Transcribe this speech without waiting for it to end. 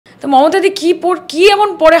তো মমতাদি কি এমন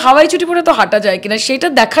পরে হাওয়াই চটি পরে তো হাঁটা যায় কিনা সেটা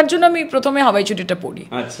দেখার জন্য আমি প্রথমে হাওয়াই চটিটা পরি।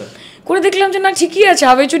 আচ্ছা, করে দেখলাম যে না ঠিকই আছে,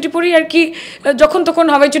 হাওয়াই চটি পরি আর কি, যখন তখন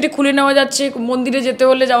হাওয়াই চটি খুলে নেওয়া যাচ্ছে, মন্দিরে যেতে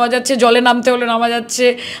হলে যাওয়া যাচ্ছে, জলে নামতে হলে নামা যাচ্ছে।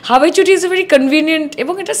 হাওয়াই চটি ইজ এ ভেরি কনভিনিয়েন্ট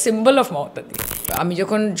এবং এটা সিম্বল অফ মমতাদি। আমি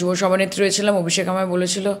যখন যুব সভানেত্রী হয়েছিলাম, অভিষেক আমায়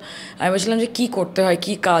বলেছিল, আমি বলছিলাম যে কী করতে হয়,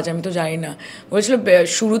 কী কাজ, আমি তো জানি না। বলেছিল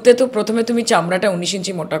শুরুতে তো প্রথমে তুমি চামড়াটা 19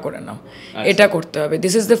 ইঞ্চি মোটা করে নাও, এটা করতে হবে।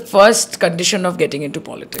 This is the first condition of getting into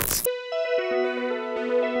politics.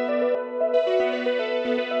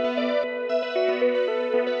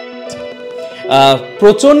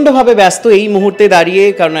 প্রচণ্ডভাবে ব্যস্ত এই মুহূর্তে দাঁড়িয়ে,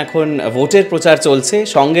 কারণ এখন ভোটের প্রচার চলছে,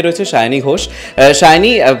 সঙ্গে রয়েছে সায়নী ঘোষ।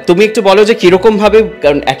 সায়নী, তুমি একটু বলো যে কীরকমভাবে,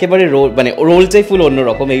 কারণ একেবারে রোলটাই ফুল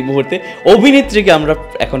অন্যরকম এই মুহূর্তে, অভিনেত্রীকে আমরা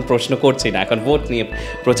এখন প্রশ্ন করছি না, এখন ভোট নিয়ে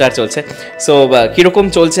প্রচার চলছে। সো কীরকম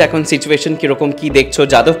চলছে এখন সিচুয়েশন, কীরকম কী দেখছো?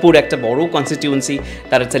 যাদবপুর একটা বড় কনস্টিটিউয়েন্সি,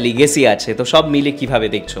 তার একটা লিগেসি আছে, তো সব মিলে কীভাবে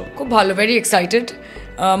দেখছো? খুব ভালো, ভেরি এক্সাইটেড।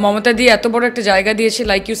 মমতা দি এত বড় একটা জায়গা দিয়েছে,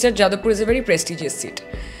 like you said, Jadavpur is a very prestigious seat.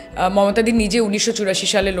 মমতাদি নিজে 1984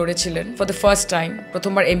 সালে লড়েছিলেন ফর দ্য ফার্স্ট টাইম,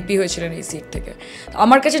 প্রথমবার এমপি হয়েছিলেন এই সিট থেকে।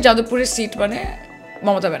 আমার কাছে যাদবপুরের সিট মানে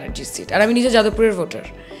মমতা ব্যানার্জির সিট, আর আমি নিজে যাদবপুরের ভোটার।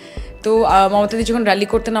 তো মমতাদি যখন র্যালি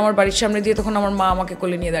করতেন আমার বাড়ির সামনে দিয়ে, তখন আমার মা আমাকে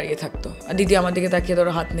কোলে নিয়ে দাঁড়িয়ে থাকতো, আর দিদি আমার দিকে তাকিয়ে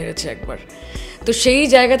ধরো হাত নেড়েছে একবার। তো সেই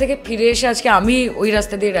জায়গা থেকে ফিরে এসে আজকে আমি ওই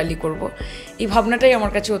রাস্তা দিয়ে র্যালি করব, এই ভাবনাটাই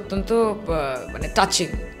আমার কাছে অত্যন্ত মানে টাচিং,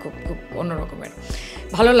 খুব খুব অন্যরকমের।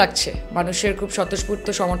 ভালো লাগছে, মানুষের খুব স্বতঃস্ফূর্ত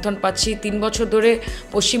সমর্থন পাচ্ছি। 3 বছর ধরে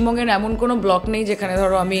পশ্চিমবঙ্গের এমন কোনো ব্লক নেই যেখানে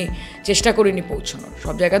ধরো আমি চেষ্টা করিনি পৌঁছানোর।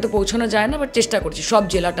 সব জায়গায় তো পৌঁছানো যায় না, বাট চেষ্টা করছি, সব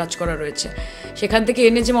জেলা টাচ করা রয়েছে। সেখান থেকে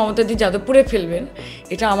এনে যে মমতাদি যাদবপুরে ফেলবেন,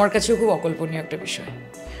 এটা আমার কাছেও খুব অকল্পনীয় একটা বিষয়।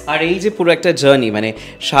 আর এই যে পুরো একটা জার্নি, মানে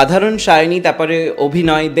সাধারণ সায়নী, তারপরে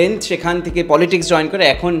অভিনয়, দেন সেখান থেকে পলিটিক্স জয়েন করে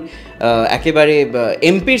এখন একেবারে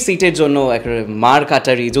এমপির সিটের জন্য একেবারে মার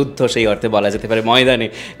কাটারি যুদ্ধ, সেই অর্থে বলা যেতে পারে, ময়দানে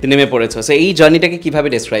নেমে পড়েছো। সো এই জার্নিটাকে কিভাবে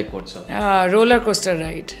ডেসক্রাইব করছো? Roller coaster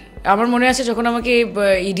ride. আমার মনে আছে যখন আমাকে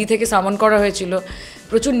ইডি থেকে সামন করা হয়েছিল,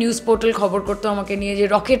 প্রচুর নিউজ পোর্টাল খবর করতো আমাকে নিয়ে যে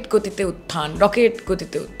রকেট গতিতে উত্থান, রকেট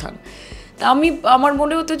গতিতে উত্থান। তা আমার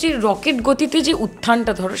মনে হতো যে রকেট গতিতে যে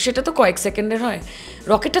উত্থানটা ধরো, সেটা তো কয়েক সেকেন্ডের হয়,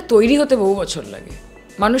 রকেটটা তৈরি হতে বহু বছর লাগে।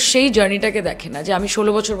 মানুষ সেই জার্নিটাকে দেখে না যে আমি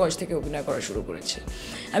 16 বছর বয়স থেকে অভিনয় করা শুরু করেছি।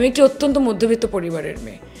 আমি একটি অত্যন্ত মধ্যবিত্ত পরিবারের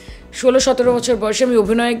মেয়ে। 16-17 বছর বয়সে আমি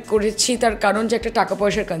অভিনয় করেছি, তার কারণ যে একটা টাকা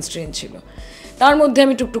পয়সার কনস্ট্রেন্ট ছিল। তার মধ্যে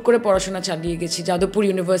আমি টুকটুক করে পড়াশোনা চালিয়ে গেছি, যাদবপুর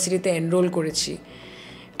ইউনিভার্সিটিতে এনরোল করেছি।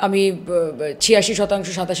 আমি 86%,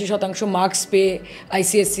 87% মার্কস পেয়ে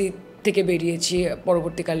আইসিএসসি থেকে বেরিয়েছি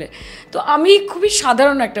পরবর্তীকালে। তো আমি খুবই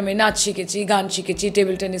সাধারণ একটা মেয়ে, নাচ শিখেছি, গান শিখেছি,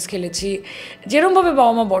 টেবিল টেনিস খেলেছি, যেরকমভাবে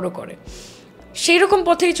বাবা মা বড় করে সেই রকম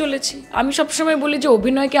পথেই চলেছি। আমি সবসময় বলি যে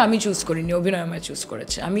অভিনয়কে আমি চুজ করিনি, অভিনয় আমায় চুজ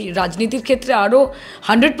করেছে। আমি রাজনীতির ক্ষেত্রে আরও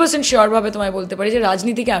 100% শিওরভাবে তোমায় বলতে পারি যে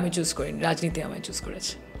রাজনীতিকে আমি চুজ করিনি, রাজনীতি আমায় চুজ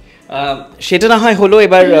করেছে। সেটা না হয় হলো,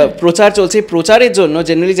 এবার প্রচার চলছে। প্রচারের জন্য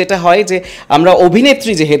জেনারেলি যেটা হয় যে আমরা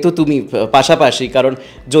অভিনেত্রী যেহেতু তুমি পাশাপাশি, কারণ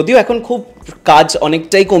যদিও এখন খুব কাজ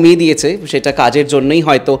অনেকটাই কমিয়ে দিয়েছে, সেটা কাজের জন্যই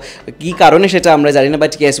হয়তো, কী কারণে সেটা আমরা জানি না,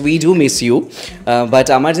 but yes we do miss you. But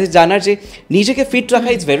আমার যে জানার যে নিজেকে ফিট রাখা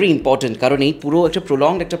ইজ ভেরি ইম্পর্টেন্ট, কারণ এই পুরো একটা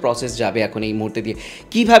প্রলংড একটা প্রসেস যাবে এখন এই মুহূর্তে দিয়ে।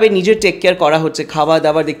 কীভাবে নিজের টেক কেয়ার করা হচ্ছে, খাওয়া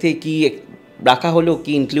দাওয়ার দিক থেকে কী রাখা হলো,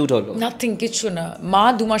 কি ইনক্লুড হলো? নাথিং, কিচ্ছু না। মা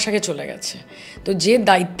 2 মাস আগে চলে গেছে, তো যে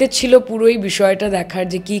দায়িত্বে ছিল পুরো এই বিষয়টা দেখার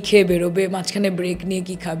যে কী খেয়ে বেরোবে, মাঝখানে ব্রেক নিয়ে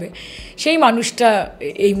কী খাবে, সেই মানুষটা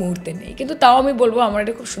এই মুহূর্তে নেই। কিন্তু তাও আমি বলবো আমার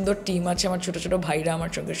একটা খুব সুন্দর টিম আছে, আমার ছোটো ছোটো ভাইরা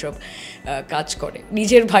আমার সঙ্গে সব কাজ করে।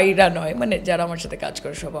 নিজের ভাইরা নয়, মানে যারা আমার সাথে কাজ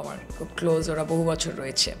করে সব আমার খুব ক্লোজ, ওরা বহু বছর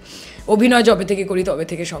রয়েছে। অভিনয় যবে থেকে করি তবে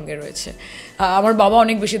থেকে সঙ্গে রয়েছে। আমার বাবা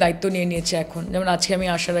অনেক বেশি দায়িত্ব নিয়ে নিয়েছে এখন, যেমন আজকে আমি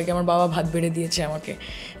আসার আগে আমার বাবা ভাত বেড়ে দিয়েছে আমাকে,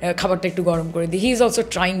 খাবারটা একটু গরম করে দিই। He is also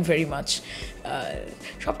trying very much.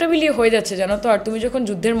 সবটা মিলিয়ে হয়ে যাচ্ছে জানো তো। আর তুমি যখন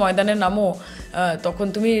যুদ্ধের ময়দানে নামো, তখন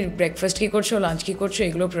তুমি ব্রেকফাস্ট কী করছো, লাঞ্চ কী করছো,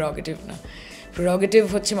 এগুলো প্রেরোগেটিভ না। প্রেরোগেটিভ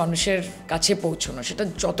হচ্ছে মানুষের কাছে পৌঁছানো, সেটা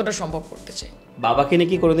যতটা সম্ভব করতে চাই। বাবাকে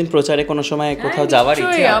নাকি কোনোদিন প্রচারে কোনো সময় কোথাও যাওয়ার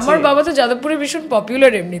ইচ্ছে আছে? আমার বাবা তো যাদবপুরে ভীষণ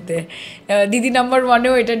পপুলার এমনিতে। দিদি নাম্বার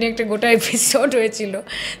 1-এও এটা নিয়ে একটা গোটা এপিসোড হয়েছিল।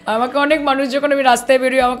 আমাকে অনেক মানুষ যখন আমি রাস্তায়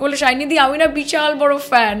বেরোই আমাকে বলে, সায়নী দি আমি না বিশাল বড়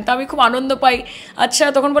ফ্যান। তা আমি খুব আনন্দ পাই। আচ্ছা,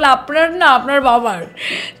 তখন বলে আপনার না, আপনার বাবার।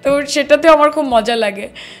 তো সেটাতেও আমার খুব মজা লাগে।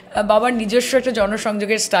 বাবার নিজস্ব একটা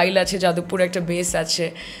জনসংযোগের স্টাইল আছে, যাদবপুরে একটা বেস আছে,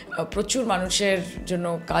 প্রচুর মানুষের জন্য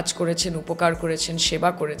কাজ করেছেন, উপকার করেছেন, সেবা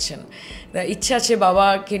করেছেন। ইচ্ছা আছে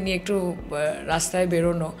বাবাকে নিয়ে একটু রাস্তায়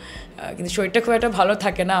বেরোনো, কিন্তু শরীরটা খুব একটা ভালো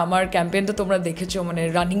থাকে না। আমার ক্যাম্পেইন তো তোমরা দেখেছো, মানে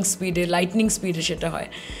রানিং স্পিডে, লাইটনিং স্পিডে সেটা হয়।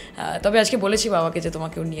 তবে আজকে বলেছি বাবাকে যে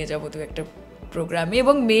তোমাকেও নিয়ে যাবো দু একটা প্রোগ্রামে,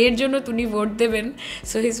 এবং মেয়ের জন্য তুমি ভোট দেবেন,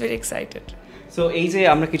 so he is very excited. So এই যে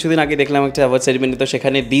আমরা কিছুদিন আগে দেখলাম একটা অ্যাওয়ার্ড সেরিমনি, তো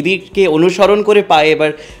সেখানে দিদিকে অনুসরণ করে পায়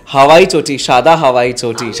এবার হাওয়াই চটি, সাদা হাওয়াই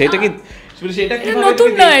চটি, সেটা কি নতুন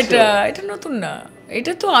না? এটা নতুন না,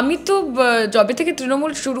 এটা তো আমি তো যবে থেকে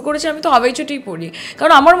তৃণমূল শুরু করেছি আমি তো হাওয়াই চটিই পরি,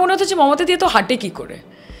 কারণ আমার মনে হচ্ছে মমতা দিয়ে তো হাঁটে কি করে,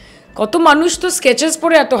 কত মানুষ তো স্কেচেস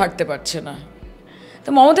পরে এত হাঁটতে পারছে না, তো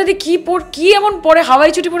মমতা দি কি এমন পরে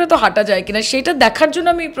হাওয়াই চটি পরে তো হাঁটা যায় কিনা সেটা দেখার জন্য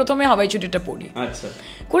আমি প্রথমে হাওয়াই চটিটা পরি। আচ্ছা,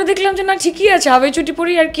 করে দেখলাম যে না ঠিকই আছে, হাওয়াই চটি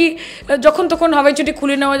পরি আর কি, যখন তখন হাওয়াই চটি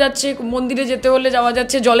খুলে নেওয়া যাচ্ছে, মন্দিরে যেতে হলে যাওয়া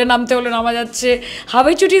যাচ্ছে, জলে নামতে হলে নামা যাচ্ছে,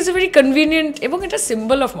 হাওয়াই চটি ইজ এ ভেরি কনভিনিয়েন্ট এবং এটা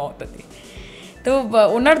সিম্বল অফ মমতা দি। তো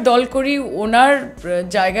ওনার দল করি, ওনার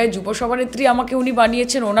জায়গায় যুব সভানেত্রী আমাকে উনি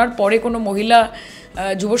বানিয়েছেন, ওনার পরে কোনো মহিলা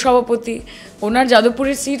যুব সভাপতি, ওনার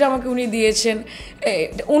যাদবপুরের সিট আমাকে উনি দিয়েছেন।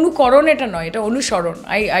 অনুকরণ এটা নয়, এটা অনুসরণ।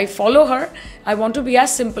 I follow her, I want to B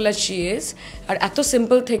as simple as she is. আর এত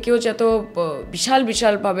সিম্পল থেকেও যত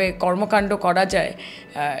বিশালভাবে কর্মকাণ্ড করা যায়,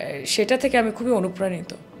 সেটা থেকে আমি খুবই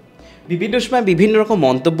অনুপ্রাণিত। বিভিন্ন সময় বিভিন্ন রকম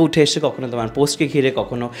মন্তব্য উঠে এসে, কখনো তোমার পোস্টকে ঘিরে,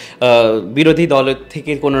 কখনো বিরোধী দল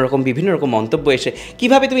থেকে কোনো রকম বিভিন্ন রকম মন্তব্য এসে,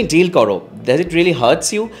 কিভাবে তুমি ডিল করো? Does it really hertz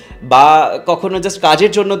you? বা কখনো জাস্ট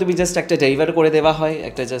কাজের জন্য তুমি জাস্ট একটা ডেলিভার করে দেওয়া হয়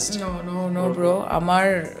একটা জাস্ট? নো ব্রো,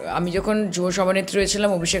 আমি যখন যুব সভানেত্রী হয়েছিলাম,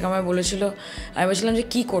 অভিষেক আমায় বলেছিল, আমি বলছিলাম যে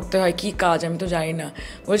কী করতে হয়, কী কাজ আমি তো জানি না।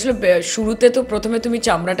 বলেছিল শুরুতে তো প্রথমে তুমি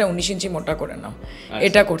চামড়াটা 19 ইঞ্চি মোটা করে নাও,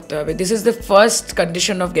 এটা করতে হবে। This is the first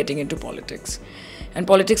condition of getting into politics. And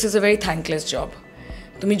politics is a very thankless job.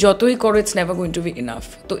 তুমি যতই করো it's never going to B enough.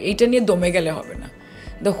 তো এইটা নিয়ে দমে গেলে হবে না।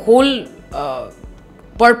 The whole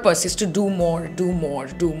purpose is to do more,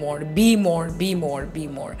 be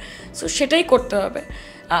more. So সেটাই করতে হবে।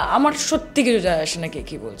 আমার সত্যি কিছু যায় আসে না কে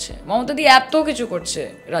কী বলছে। মমতা দি এত কিছু করছে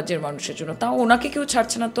রাজ্যের মানুষের জন্য, তাও ওনাকে কেউ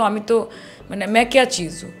ছাড়ছে না। তো আমি তো মানে मैं क्या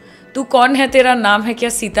चीज़ हूँ, तू कौन है, तेरा नाम है क्या,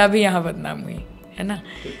 सीता भी यहाँ बदनाम हुई है ना।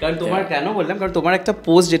 কারণ তোমার কেন বললাম, কারণ তোমার একটা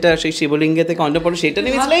পোস্ট যেটা সেই শিবলিঙ্গে থেকে অন্নপূর্ণ, সেটা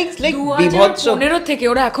নিয়ে লাইক বিভৎস। 2015 থেকে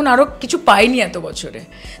ওরা এখন আরো কিছু পায়নি এত বছরে,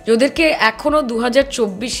 যে ওদেরকে এখনো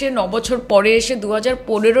 2024-এ 9 বছর পরে এসে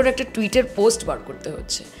 2015-এর একটা টুইটের পোস্ট বার করতে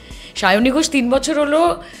হচ্ছে। সায়নী ঘোষ 3 বছর হলো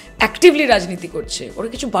অ্যাক্টিভলি রাজনীতি করছে, ওরা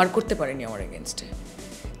কিছু বার করতে পারেনি আমার এগেনস্টে।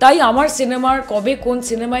 তাই আমার সিনেমার কবে কোন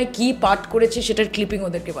সিনেমায় কি পাঠ করেছে সেটার ক্লিপিং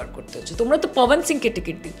ওদেরকে বার করতে হচ্ছে। তোমরা তো পবন সিংকে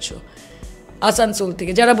টিকিট দিচ্ছ আসানসোল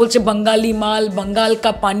থেকে, যারা বলছে বাঙালি মাল, বাঙ্গাল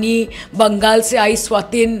কা পানি, বাঙ্গাল সে আই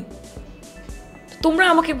স্বাতিন, তোমরা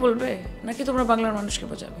আমাকে বলবে নাকি তোমরা বাংলার মানুষকে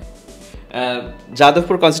বোঝাবে?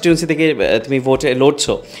 যাদবপুর কনস্টিটিউয়েন্সি থেকে তুমি ভোটে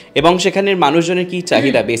লড়ছো, এবং সেখানের মানুষজনের কি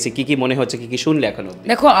চাহিদা, বেসিক কি মনে হচ্ছে, কি শুনলে এখনো?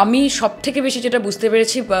 দেখো, আমি সব থেকে বেশি যেটা বুঝতে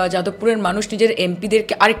পেরেছি, যাদবপুরের মানুষ নিজের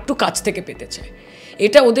এমপিদেরকে আরেকটু কাছ থেকে পেতে চায়।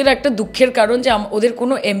 এটা ওদের একটা দুঃখের কারণ যে ওদের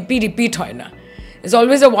কোনো এমপি রিপিট হয় না, is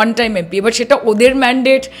always a one time MP. এবার সেটা ওদের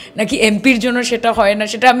ম্যান্ডেট নাকি এমপির জন্য সেটা হয় না,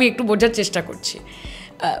 সেটা আমি একটু বোঝার চেষ্টা করছি।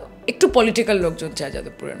 একটু পলিটিক্যাল লোকজন চায়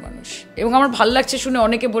যাদবপুরের মানুষ, এবং আমার ভালো লাগছে শুনে।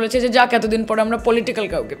 অনেকে বলেছে যে যাক, এতদিন পরে আমরা পলিটিক্যাল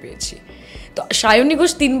কাউকে পেয়েছি। তো সায়নী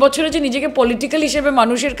ঘোষ 3 বছরে যে নিজেকে পলিটিক্যাল হিসেবে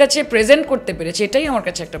মানুষের কাছে প্রেজেন্ট করতে পেরেছে, এটাই আমার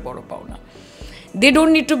কাছে একটা বড় পাওনা। They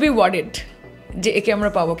don't need to B worried যে একে আমরা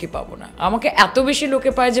পাবো কি পাবো না। আমাকে এত বেশি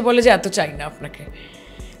লোকে পায় যে বলে যে এত চাই না আপনাকে,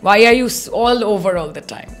 why are you all over all the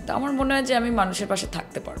time? তো আমার মনে হয় যে আমি মানুষের পাশে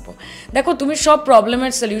থাকতে পারবো। দেখো, তুমি সব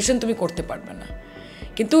প্রবলেমের সলিউশন তুমি করতে পারবে না,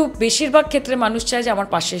 কিন্তু বেশিরভাগ ক্ষেত্রে মানুষ চায় যে আমার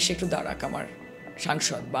পাশে এসে একটু দাঁড়াক আমার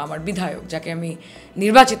সাংসদ বা আমার বিধায়ক, যাকে আমি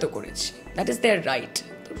নির্বাচিত করেছি। That is there right.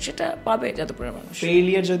 তো সেটা পাবে যাদবপুরের মানুষ।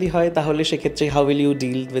 ফেলিয়ার যদি হয় তাহলে সেক্ষেত্রে how will you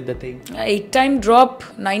deal with the thing? 8 time drop,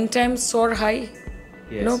 9 time Soar high,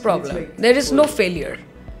 no problem. There is no failure,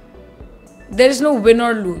 there is no win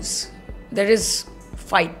or lose, there is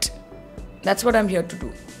fight. That's what I'm here to do.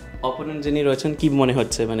 Opponent যিনি রয়েছেন কি মনে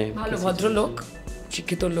হচ্ছে, মানে ভালো ভদ্রলোক,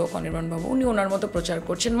 শিক্ষিত লোক অনির্বাণ বাবু, উনি ওনার মতো প্রচার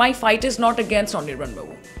করছেন। মাই fight is not against Anirban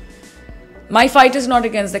Babu, my fight is not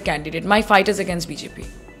against the candidate, my fight is against BJP.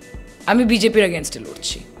 আমি বিজেপির এগেনস্টে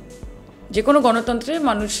লড়ছি। যে কোনো গণতন্ত্রে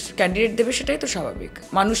মানুষ ক্যান্ডিডেট দেবে, সেটাই তো স্বাভাবিক।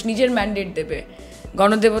 মানুষ নিজের ম্যান্ডেট দেবে,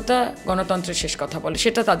 গণদেবতা গণতন্ত্রের শেষ কথা বলে,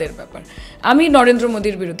 সেটা তাদের ব্যাপার। আমি নরেন্দ্র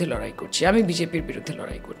মোদীর বিরুদ্ধে লড়াই করছি, আমি বিজেপির বিরুদ্ধে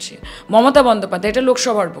লড়াই করছি। মমতা বন্দ্যোপাধ্যায়, এটা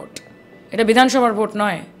লোকসভার ভোট, এটা বিধানসভার ভোট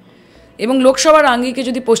নয়। এবং লোকসভার আঙ্গিকে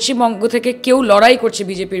যদি পশ্চিমবঙ্গ থেকে কেউ লড়াই করছে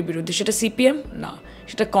বিজেপির বিরুদ্ধে, সেটা সিপিএম না,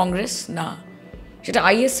 সেটা কংগ্রেস না, সেটা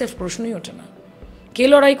আইএসএফ, প্রশ্নই ওঠে না। কে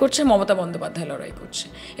লড়াই করছে? মমতা বন্দ্যোপাধ্যায় লড়াই করছে।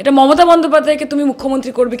 এটা মমতা বন্দ্যোপাধ্যায়কে তুমি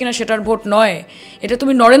মুখ্যমন্ত্রী করবে কিনা সেটার ভোট নয়, এটা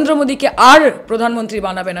তুমি নরেন্দ্র মোদীকে আর প্রধানমন্ত্রী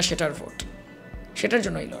বানাবে না সেটার ভোট, সেটার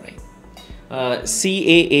জন্যই লড়াই।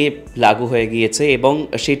 সিএএ লাগু হয়ে গিয়েছে, এবং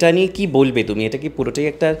সেটা নিয়ে কি বলবে তুমি? এটা কি পুরোটাই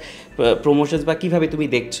একটা প্রমোশন, বা কিভাবে তুমি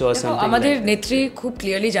দেখছো? আমাদের নেত্রী খুব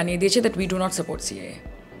ক্লিয়ারলি জানিয়ে দিয়েছে that we do not support CAA.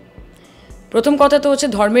 প্রথম কথা তো হচ্ছে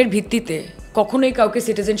ধর্মের ভিত্তিতে কখনোই কাউকে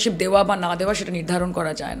সিটিজেনশিপ দেওয়া বা না দেওয়া সেটা নির্ধারণ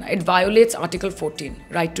করা যায় না। ইট violates article 14,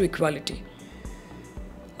 right to equality.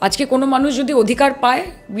 আজকে কোনো মানুষ যদি অধিকার পায়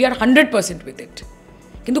উই আর 100% উইথ ইট,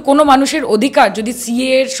 কিন্তু কোনো মানুষের অধিকার যদি সিএ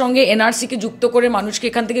এর সঙ্গে এনআরসিকে যুক্ত করে মানুষকে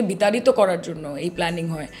এখান থেকে বিতাড়িত করার জন্য এই প্ল্যানিং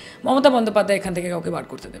হয়, মমতা বন্দ্যোপাধ্যায় এখান থেকে কাউকে বার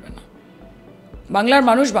করতে দেবে না। বাংলার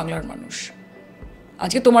মানুষ বাংলার মানুষ।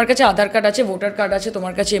 আজকে তোমার কাছে আধার কার্ড আছে, ভোটার কার্ড আছে,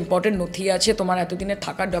 তোমার কাছে ইম্পর্টেন্ট নথি আছে, তোমার এতদিনের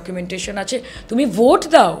থাকার ডকুমেন্টেশন আছে, তুমি ভোট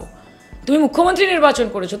দাও। তুমি মুখ্যমন্ত্রী নির্বাচন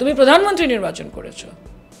করেছো, তুমি প্রধানমন্ত্রী নির্বাচন করেছো।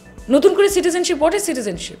 নতুন করে citizenship, what is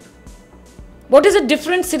citizenship? What is a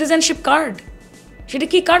different citizenship card? সেটা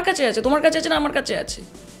কি কার কাছে আছে? তোমার কাছে আছে না আমার কাছে আছে?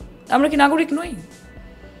 আমরা কি নাগরিক নই?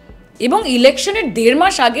 এবং ইলেকশনের 1.5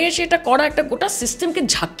 মাস আগে সেটা করা, একটা গোটা সিস্টেমকে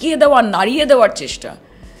ঝাঁকিয়ে দেওয়া, নাড়িয়ে দেওয়ার চেষ্টা।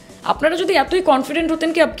 আপনারা যদি এতই কনফিডেন্ট হতেন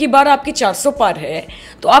কি আপকি বার আপকি 400 পার হ্যাঁ,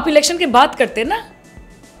 তো আপ ইলেকশনকে বাদ করতে না।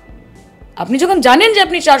 আপনি যখন জানেন যে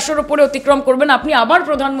আপনি 400-র উপরে অতিক্রম করবেন, আপনি আবার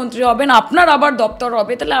প্রধানমন্ত্রী হবেন, আপনার আবার দপ্তর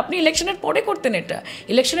হবে, তাহলে আপনি ইলেকশনের পরে করতেন এটা।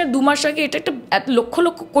 ইলেকশনের 2 মাস আগে এটা একটা লক্ষ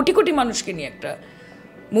লক্ষ কোটি কোটি মানুষকে নিয়ে একটা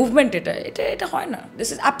মুভমেন্ট, এটা হয় না। This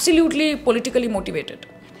is absolutely politically motivated.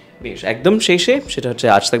 বেশ, একদম শেষে সেটা হচ্ছে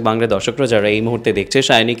আজ তাক বাংলা দর্শকরা যারা এই মুহূর্তে দেখছে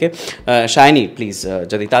সায়নীকে, সায়নী প্লিজ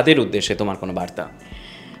যদি তাদের উদ্দেশ্যে তোমার কোনো বার্তা।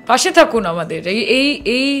 পাশে থাকুন আমাদের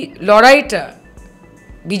এই লড়াইটা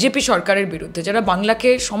বিজেপি সরকারের বিরুদ্ধে, যারা বাংলাকে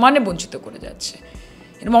সমানে বঞ্চিত করে যাচ্ছে।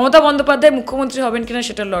 মমতা বন্দ্যোপাধ্যায় মুখ্যমন্ত্রী হবেন কিনা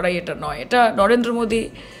সেটার লড়াই এটা নয়, এটা নরেন্দ্র মোদী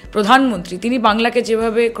প্রধানমন্ত্রী, তিনি বাংলাকে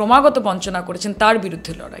যেভাবে ক্রমাগত বঞ্চনা করেছেন তার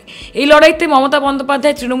বিরুদ্ধে লড়াই। এই লড়াইতে মমতা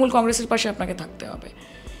বন্দ্যোপাধ্যায় তৃণমূল কংগ্রেসের পাশে আপনাকে থাকতে হবে।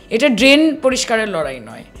 এটা ড্রেন পরিষ্কারের লড়াই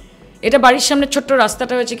নয়, এটা বাড়ির সামনে ছোট্ট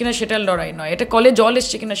রাস্তাটা হয়েছে কিনা সেটার লড়াই নয়, এটা কলে জল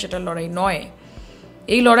এসছে কিনা সেটার লড়াই নয়।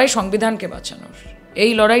 এই লড়াই সংবিধানকে বাঁচানোর,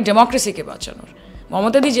 এই লড়াই ডেমোক্রেসিকে বাঁচানোর।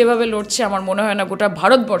 মমতাদি যেভাবে লড়ছে, আমার মনে হয় না গোটা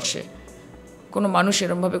ভারতবর্ষে কোনো মানুষ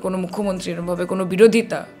এরমভাবে, কোনো মুখ্যমন্ত্রী এরমভাবে, কোনো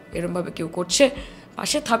বিরোধিতা এরমভাবে কেউ করছে।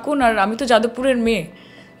 পাশে থাকুন। আর আমি তো যাদবপুরের মেয়ে,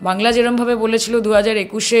 বাংলা যেরমভাবে বলেছিল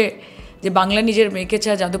 2021-এ যে বাংলা নিজের মেয়েকে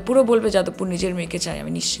চায়, যাদবপুরও বলবে যাদবপুর নিজের মেয়েকে চায়,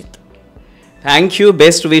 আমি নিশ্চিত। থ্যাংক ইউ,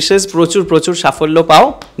 বেস্ট উইশেস, প্রচুর প্রচুর সাফল্য পাও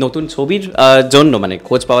নতুন ছবির জন্য, মানে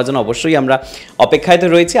খোঁজ পাওয়ার জন্য অবশ্যই আমরা অপেক্ষায় তো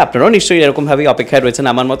রয়েছি। আপনারাও নিশ্চয়ই এরকমভাবেই অপেক্ষায় রয়েছেন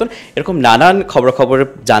আমার মতন। এরকম নানান খবর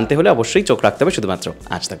জানতে হলে অবশ্যই চোখ রাখতে হবে শুধুমাত্র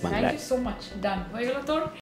আজ তাক বাংলায়। Thank you so much. ডান হয়ে গেল তোর।